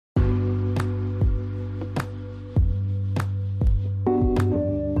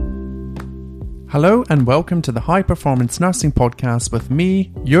Hello and welcome to the High Performance Nursing Podcast with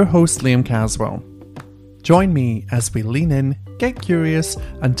me, your host Liam Caswell. Join me as we lean in, get curious,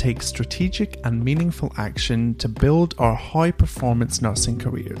 and take strategic and meaningful action to build our high performance nursing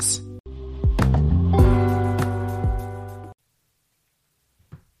careers.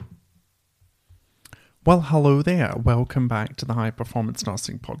 Well, hello there. Welcome back to the High Performance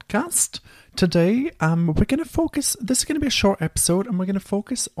Nursing Podcast. Today, this is going to be a short episode, and we're going to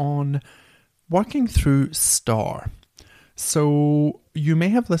focus on working through STAR. So you may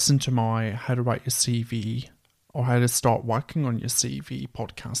have listened to my How to Write Your CV or How to Start Working on Your CV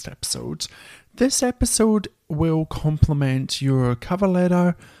podcast episode. This episode will complement your cover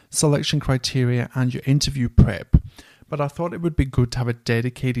letter, selection criteria, and your interview prep. But I thought it would be good to have a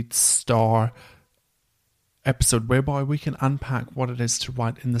dedicated STAR episode whereby we can unpack what it is to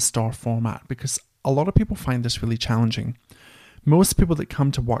write in the STAR format, because a lot of people find this really challenging. Most people that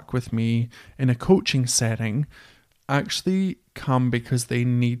come to work with me in a coaching setting actually come because they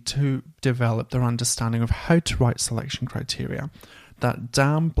need to develop their understanding of how to write selection criteria. That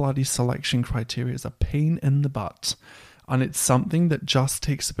damn bloody selection criteria is a pain in the butt, and it's something that just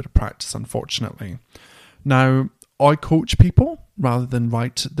takes a bit of practice, unfortunately. Now, I coach people rather than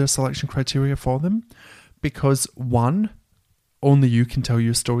write their selection criteria for them because, one, only you can tell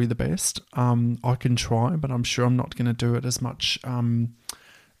your story the best. I can try, but I'm sure I'm not going to do it as much, I'm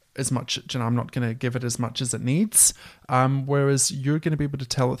not going to give it as much as it needs. Whereas you're going to be able to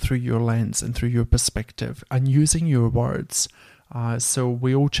tell it through your lens and through your perspective and using your words. So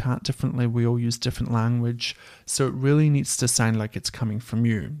we all chat differently. We all use different language. So it really needs to sound like it's coming from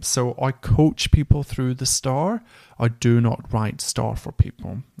you. So I coach people through the STAR. I do not write STAR for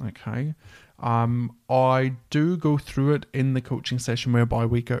people. Okay. I do go through it in the coaching session whereby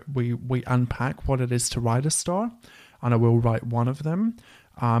we unpack what it is to write a STAR, and I will write one of them.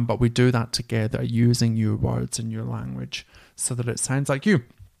 But we do that together using your words and your language so that it sounds like you.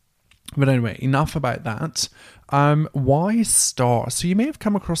 But anyway, enough about that. Why STAR? So you may have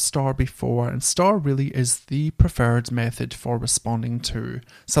come across STAR before, and STAR really is the preferred method for responding to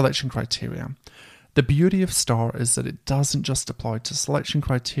selection criteria. The beauty of STAR is that it doesn't just apply to selection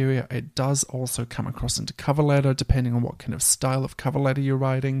criteria, it does also come across into cover letter, depending on what kind of style of cover letter you're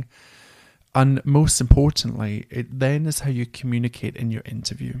writing. And most importantly, it then is how you communicate in your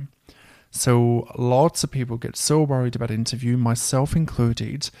interview. So lots of people get so worried about interview, myself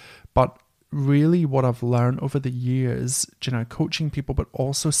included, but really what I've learned over the years, coaching people, but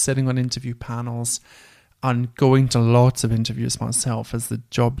also sitting on interview panels and going to lots of interviews myself as the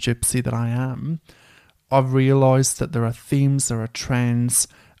job gypsy that I am, I've realised that there are themes, there are trends,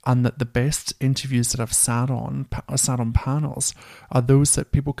 and that the best interviews that I've sat on panels are those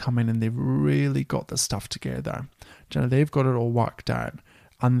that people come in and they've really got the stuff together. They've got it all worked out,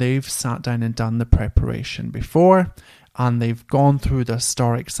 and they've sat down and done the preparation before, and they've gone through the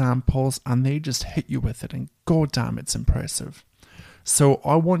STAR examples, and they just hit you with it, and god damn, it's impressive. So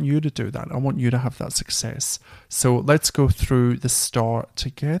I want you to do that. I want you to have that success. So let's go through the STAR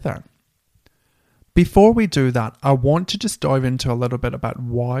together. Before we do that, I want to just dive into a little bit about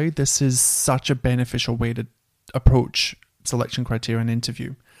why this is such a beneficial way to approach selection criteria and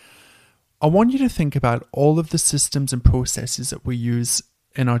interview. I want you to think about all of the systems and processes that we use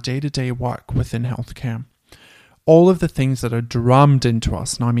in our day-to-day work within healthcare. All of the things that are drummed into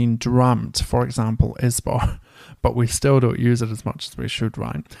us, and I mean drummed, for example, ISBAR, but we still don't use it as much as we should,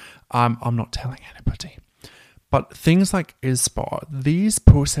 right? I'm not telling anybody. But things like ISBAR, these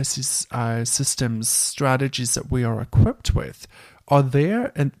processes, systems, strategies that we are equipped with are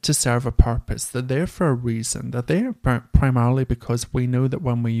there to serve a purpose. They're there for a reason. They're there primarily because we know that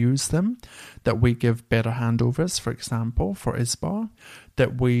when we use them, that we give better handovers, for example, for ISBAR,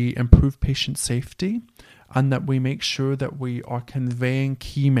 that we improve patient safety, and that we make sure that we are conveying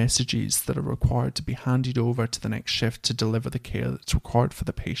key messages that are required to be handed over to the next shift to deliver the care that's required for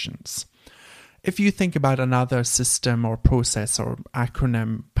the patients. If you think about another system or process or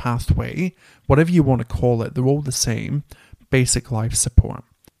acronym pathway, whatever you want to call it, they're all the same: basic life support.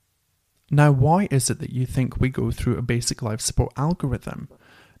 Now, why is it that you think we go through a basic life support algorithm?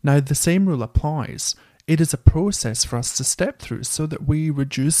 Now, the same rule applies. It is a process for us to step through so that we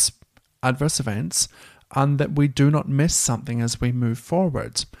reduce adverse events and that we do not miss something as we move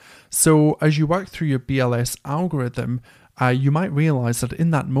forward. So as you work through your BLS algorithm, you might realize that in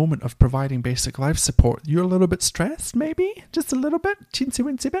that moment of providing basic life support, you're a little bit stressed, maybe just a little bit,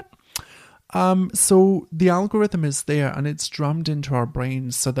 teensy-weensy bit. So the algorithm is there and it's drummed into our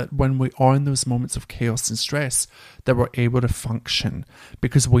brains so that when we are in those moments of chaos and stress, that we're able to function,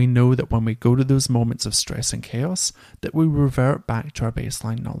 because we know that when we go to those moments of stress and chaos, that we revert back to our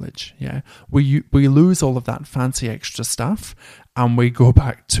baseline knowledge. Yeah, we lose all of that fancy extra stuff and we go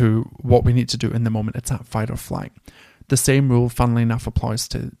back to what we need to do in the moment. It's that fight or flight. The same rule, funnily enough, applies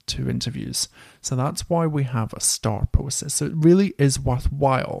to interviews. So that's why we have a STAR process. So it really is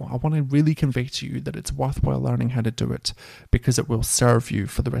worthwhile. I want to really convey to you that it's worthwhile learning how to do it, because it will serve you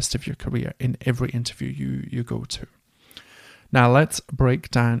for the rest of your career in every interview you go to. Now let's break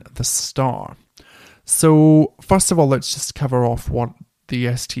down the STAR. So first of all, let's just cover off what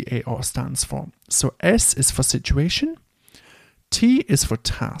the STAR stands for. So S is for situation, T is for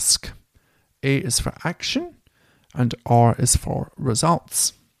task, A is for action, and R is for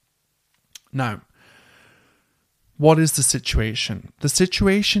results. Now, what is the situation? The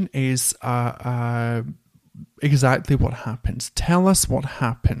situation is exactly what happened. Tell us what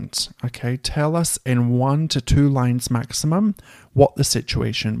happened, okay? Tell us in 1 to 2 lines maximum what the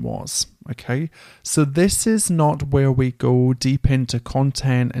situation was, okay? So this is not where we go deep into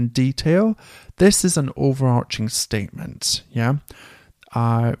content and detail. This is an overarching statement, yeah?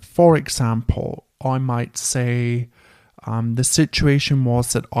 For example, I might say, the situation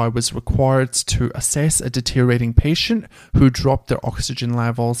was that I was required to assess a deteriorating patient who dropped their oxygen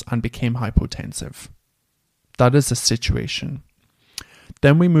levels and became hypotensive. That is a situation.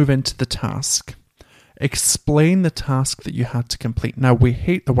 Then we move into the task. Explain the task that you had to complete. Now, we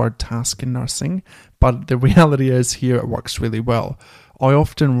hate the word task in nursing, but the reality is here it works really well. I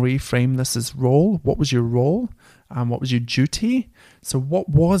often reframe this as role. What was your role? What was your duty? So what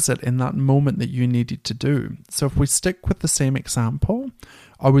was it in that moment that you needed to do? So if we stick with the same example,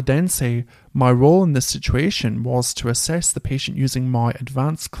 I would then say my role in this situation was to assess the patient using my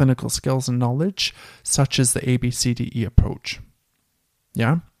advanced clinical skills and knowledge, such as the ABCDE approach.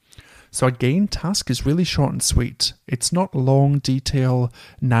 Yeah? So again, task is really short and sweet. It's not long, detail,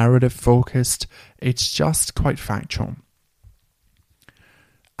 narrative focused. It's just quite factual.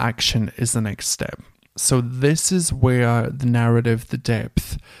 Action is the next step. So this is where the narrative, the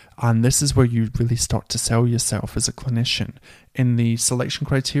depth, and this is where you really start to sell yourself as a clinician in the selection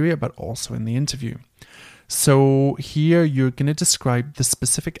criteria, but also in the interview. So here you're going to describe the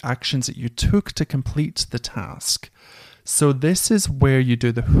specific actions that you took to complete the task. So this is where you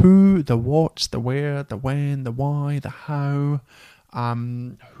do the who, the what, the where, the when, the why, the how,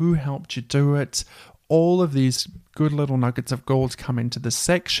 who helped you do it. All of these good little nuggets of gold come into this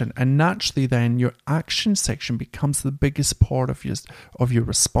section, and naturally then your action section becomes the biggest part of your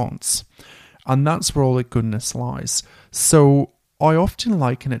response. And that's where all the goodness lies. So I often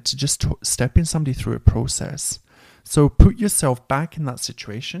liken it to just stepping somebody through a process. So put yourself back in that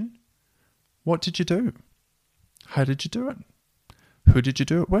situation. What did you do? How did you do it? Who did you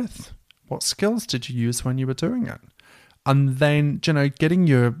do it with? What skills did you use when you were doing it? And then, getting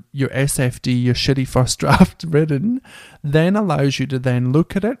your SFD, your shitty first draft written, then allows you to then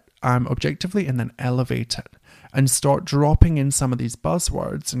look at it objectively and then elevate it and start dropping in some of these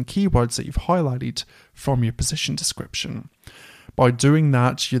buzzwords and keywords that you've highlighted from your position description. By doing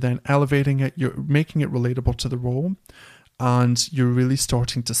that, you're then elevating it, you're making it relatable to the role, and you're really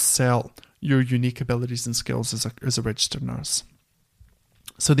starting to sell your unique abilities and skills as a registered nurse.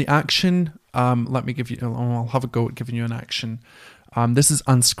 So the action, let me give you, I'll have a go at giving you an action. This is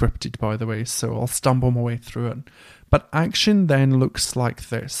unscripted, by the way, so I'll stumble my way through it. But action then looks like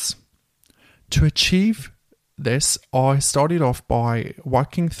this. To achieve this, I started off by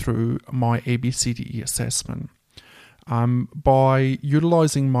working through my ABCDE assessment. By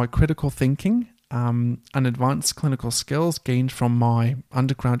utilising my critical thinking and advanced clinical skills gained from my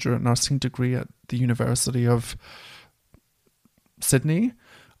undergraduate nursing degree at the University of Sydney,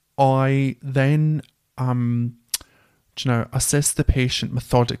 I then assess the patient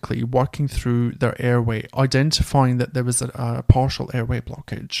methodically, working through their airway, identifying that there was a partial airway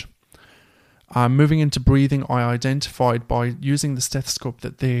blockage. Moving into breathing, I identified by using the stethoscope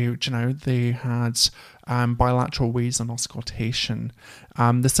that they had bilateral wheeze and auscultation.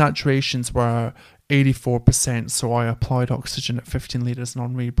 The saturations were 84%, so I applied oxygen at 15 litres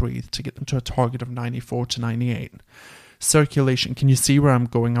non-rebreathed to get them to a target of 94 to 98. Circulation, can you see where I'm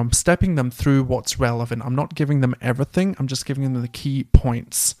going? I'm stepping them through what's relevant. I'm not giving them everything, I'm just giving them the key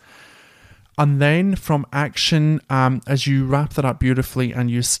points. And then from action, as you wrap that up beautifully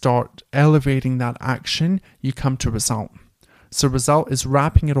and you start elevating that action, you come to result. So result is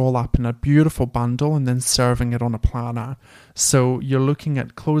wrapping it all up in a beautiful bundle and then serving it on a platter. So you're looking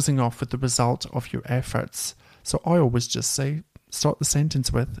at closing off with the result of your efforts. So I always just say, start the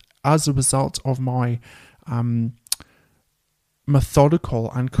sentence with, as a result of my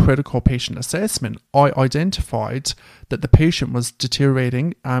methodical and critical patient assessment, I identified that the patient was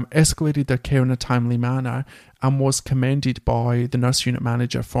deteriorating, escalated their care in a timely manner, and was commended by the nurse unit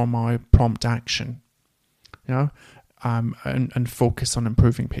manager for my prompt action. And focus on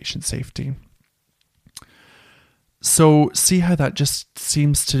improving patient safety. So see how that just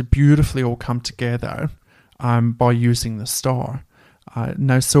seems to beautifully all come together by using the STAR.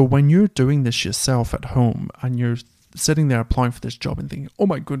 Now, so when you're doing this yourself at home and you're sitting there applying for this job and thinking, oh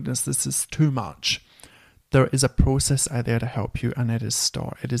my goodness, this is too much, there is a process out there to help you, and it is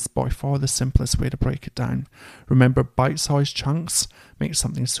STAR. It is by far the simplest way to break it down. Remember, bite-sized chunks make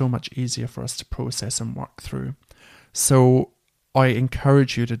something so much easier for us to process and work through. So I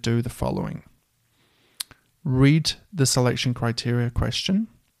encourage you to do the following. Read the selection criteria question.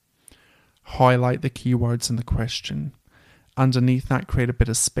 Highlight the keywords in the question. Underneath that, create a bit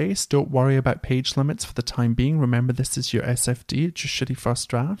of space. Don't worry about page limits for the time being. Remember, this is your SFD, it's your shitty first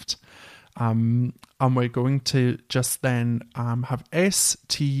draft. And we're going to just then have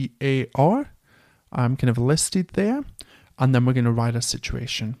STAR kind of listed there. And then we're going to write our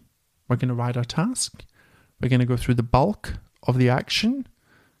situation. We're going to write our task. We're going to go through the bulk of the action.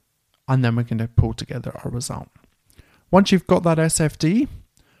 And then we're going to pull together our result. Once you've got that SFD,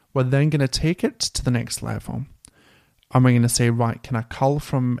 we're then going to take it to the next level. And we're going to say, right, can I cull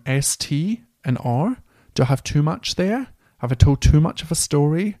from ST and R? Do I have too much there? Have I told too much of a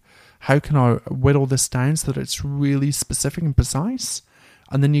story? How can I whittle this down so that it's really specific and precise?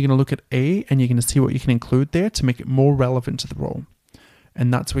 And then you're going to look at A and you're going to see what you can include there to make it more relevant to the role.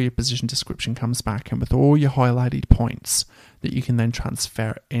 And that's where your position description comes back in with all your highlighted points that you can then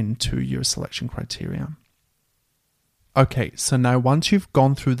transfer into your selection criteria. Okay, so now once you've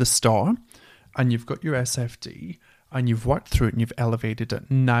gone through the STAR and you've got your SFD and you've worked through it and you've elevated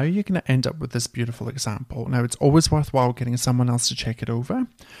it, now you're going to end up with this beautiful example. Now, it's always worthwhile getting someone else to check it over,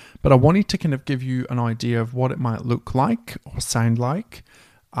 but I wanted to kind of give you an idea of what it might look like or sound like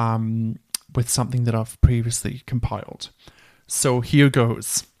with something that I've previously compiled. So here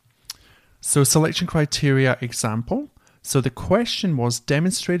goes. So selection criteria example. So the question was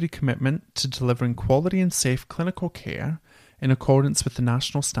demonstrated commitment to delivering quality and safe clinical care in accordance with the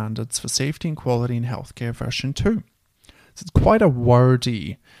National Standards for Safety and Quality in Healthcare version 2. So it's quite a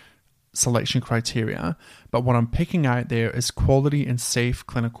wordy selection criteria, but what I'm picking out there is quality and safe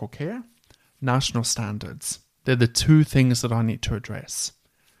clinical care, national standards. They're the two things that I need to address.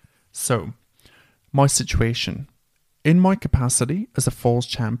 So, my situation. In my capacity as a falls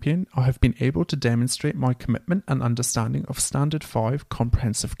champion, I have been able to demonstrate my commitment and understanding of Standard 5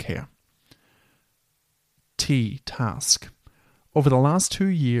 comprehensive care. T. Task. Over the last 2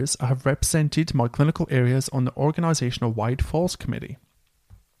 years, I have represented my clinical areas on the organisational-wide falls committee.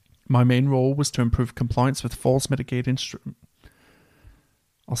 My main role was to improve compliance with falls mitigation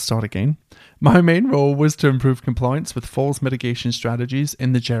My main role was to improve compliance with falls mitigation strategies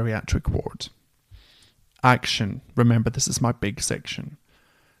in the geriatric ward. Action. Remember, this is my big section.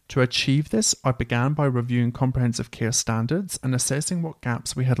 To achieve this, I began by reviewing comprehensive care standards and assessing what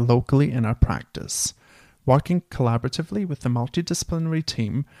gaps we had locally in our practice. Working collaboratively with the multidisciplinary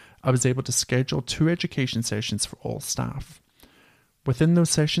team, I was able to schedule 2 education sessions for all staff. Within those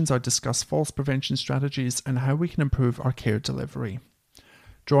sessions, I discussed falls prevention strategies and how we can improve our care delivery.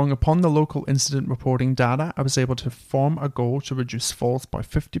 Drawing upon the local incident reporting data, I was able to form a goal to reduce falls by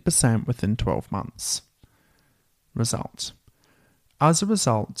 50% within 12 months. Result. As a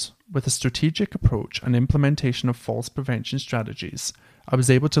result, with a strategic approach and implementation of falls prevention strategies, I was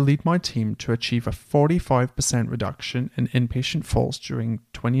able to lead my team to achieve a 45% reduction in inpatient falls during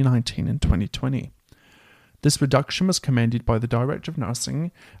 2019 and 2020. This reduction was commended by the Director of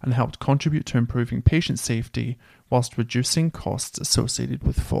Nursing and helped contribute to improving patient safety whilst reducing costs associated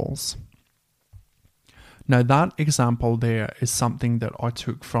with falls. Now, that example there is something that I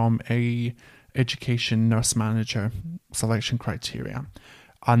took from a education nurse manager selection criteria.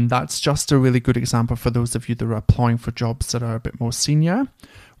 And that's just a really good example for those of you that are applying for jobs that are a bit more senior,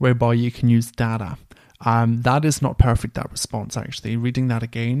 whereby you can use data. That is not perfect, that response, actually. Reading that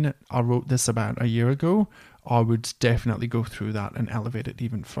again, I wrote this about a year ago. I would definitely go through that and elevate it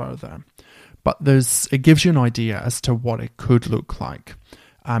even further. But it gives you an idea as to what it could look like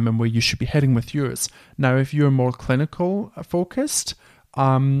and where you should be heading with yours. Now, if you're more clinical focused,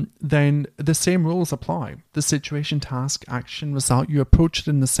 then the same rules apply. The situation, task, action, result, you approach it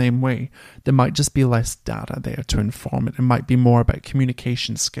in the same way. There might just be less data there to inform it. It might be more about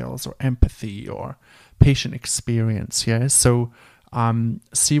communication skills or empathy or patient experience. Yeah. So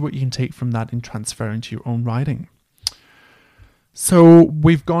see what you can take from that and transfer into your own writing. So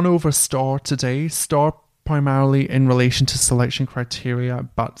we've gone over STAR today. STAR primarily in relation to selection criteria,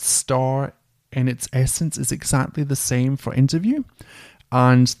 but STAR in its essence is exactly the same for interview.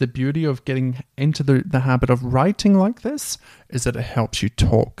 And the beauty of getting into the habit of writing like this is that it helps you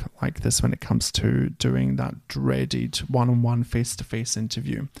talk like this when it comes to doing that dreaded one-on-one face-to-face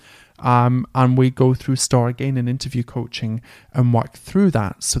interview. And we go through STAR again in interview coaching and work through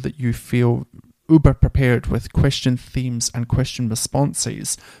that so that you feel uber prepared with question themes and question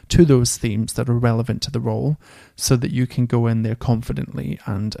responses to those themes that are relevant to the role, so that you can go in there confidently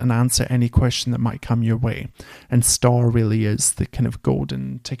and answer any question that might come your way. And STAR really is the kind of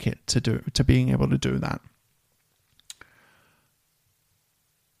golden ticket to being able to do that.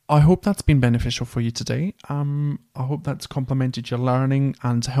 I hope that's been beneficial for you today. I hope that's complemented your learning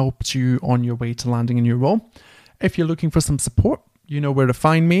and helped you on your way to landing a new role. If you're looking for some support, you know where to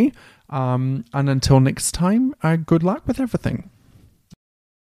find me. And until next time, good luck with everything.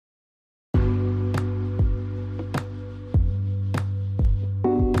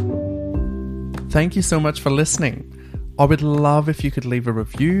 Thank you so much for listening. I would love if you could leave a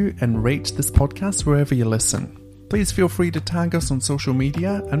review and rate this podcast wherever you listen. Please feel free to tag us on social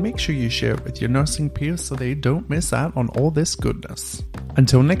media and make sure you share it with your nursing peers so they don't miss out on all this goodness.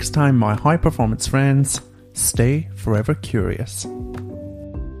 Until next time, my high performance friends, stay forever curious.